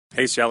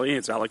Hey Shelley,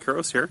 it's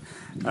Alakuros here.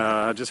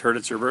 Just heard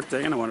it's your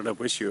birthday and I wanted to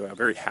wish you a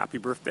very happy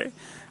birthday.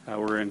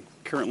 We're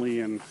currently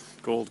in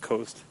Gold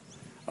Coast,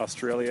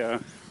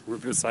 Australia. We're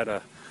beside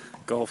a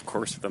golf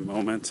course at the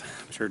moment.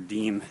 I'm sure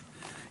Dean,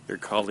 your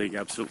colleague,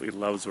 absolutely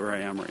loves where I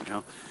am right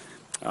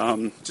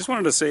now. Just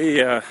wanted to say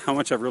how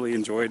much I've really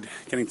enjoyed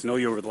getting to know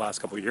you over the last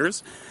couple of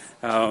years.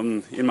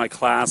 In my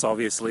class,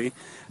 obviously,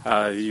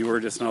 you were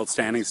just an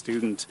outstanding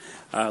student.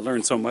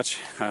 Learned so much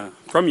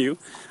from you.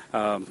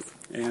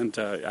 And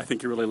I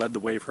think you really led the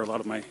way for a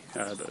lot of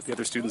the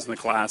other students in the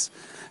class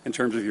in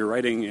terms of your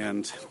writing,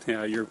 and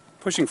you're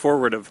pushing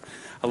forward of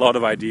a lot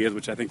of ideas,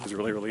 which I think is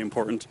really, really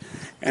important.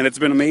 And it's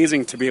been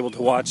amazing to be able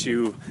to watch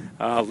you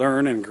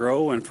learn and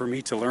grow, and for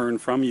me to learn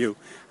from you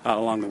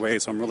along the way.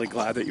 So I'm really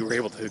glad that you were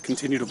able to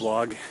continue to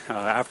blog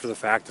after the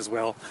fact as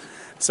well.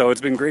 So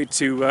it's been great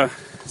to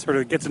sort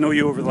of get to know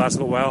you over the last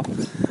little while.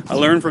 I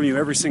learn from you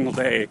every single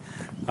day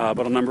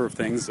about a number of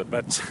things,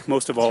 but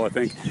most of all, I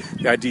think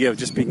the idea of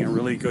just being a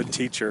really good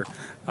teacher,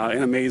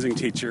 an amazing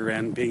teacher,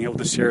 and being able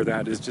to share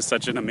that is just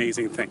such an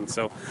amazing thing.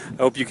 So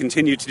I hope you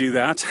continue to do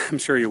that. I'm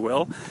sure you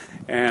will.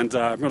 And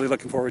I'm really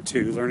looking forward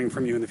to learning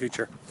from you in the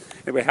future.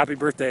 Anyway, happy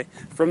birthday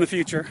from the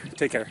future.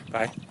 Take care.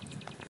 Bye.